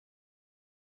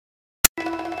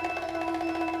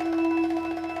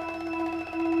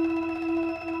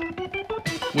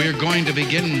We're going to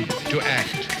begin to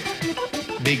act,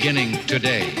 beginning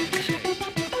today,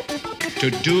 to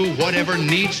do whatever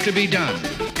needs to be done.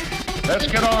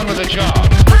 Let's get on with the job.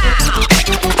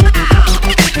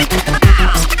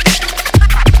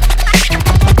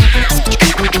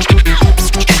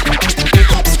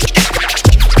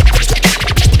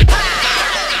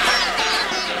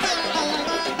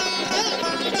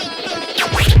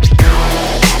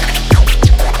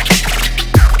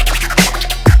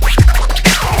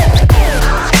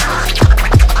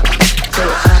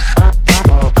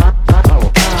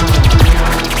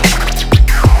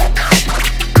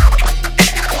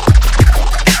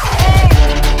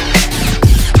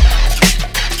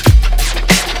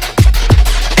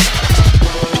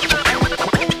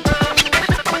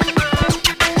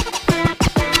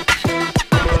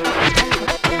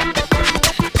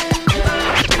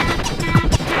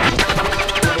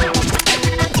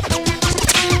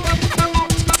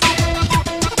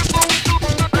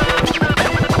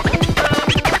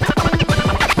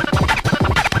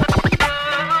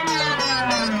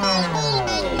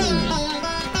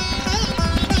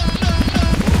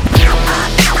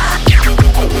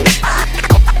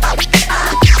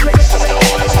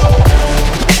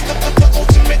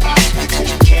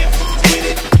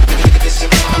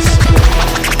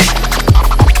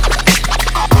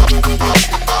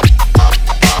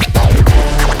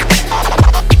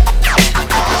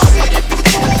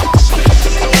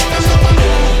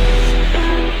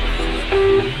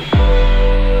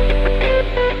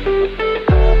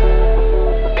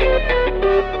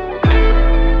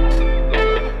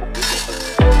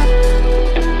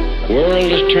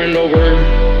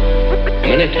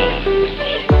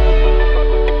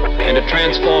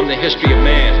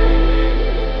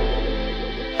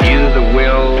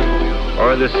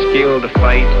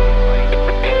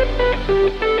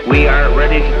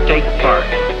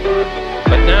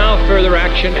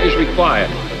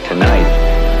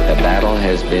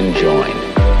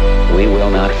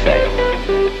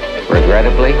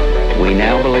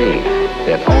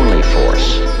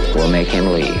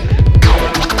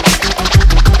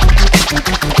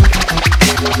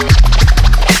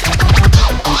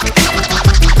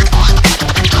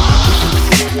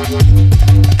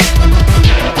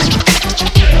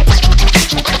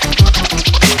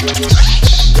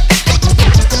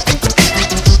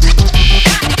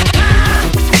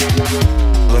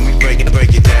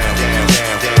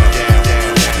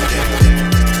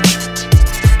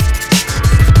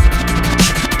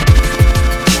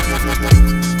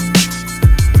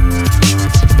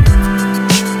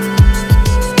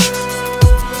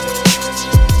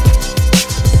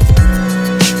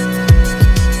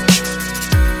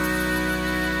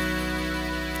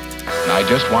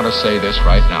 Say this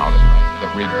right now,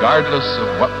 that regardless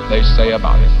of what they say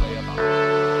about it,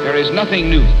 there is nothing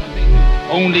new,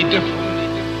 only different.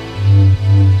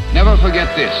 Never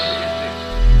forget this: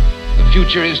 the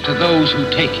future is to those who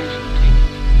take it.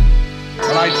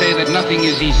 Well, I say that nothing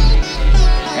is easy,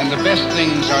 and the best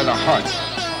things are the hardest.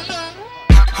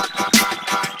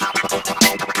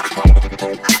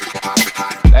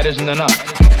 That isn't enough.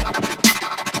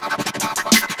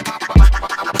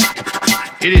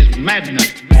 It is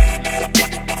madness.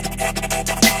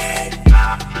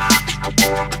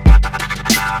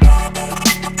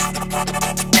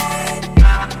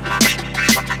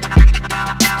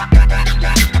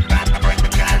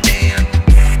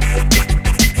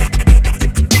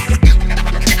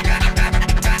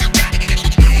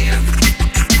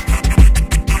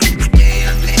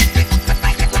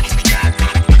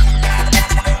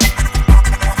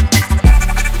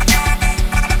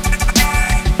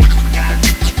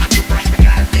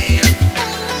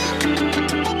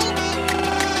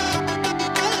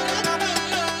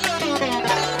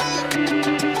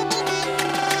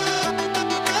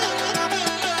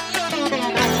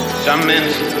 Some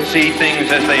men see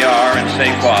things as they are and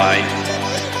say why.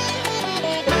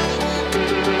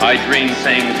 I dream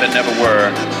things that never were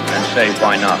and say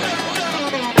why not.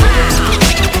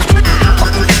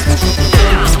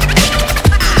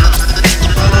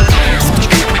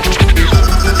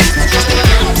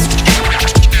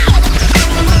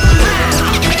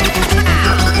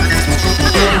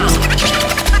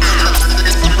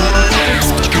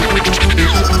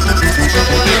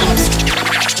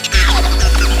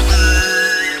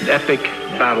 Epic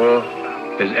battle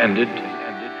is ended.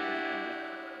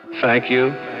 Thank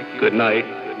you, good night,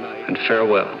 and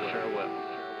farewell.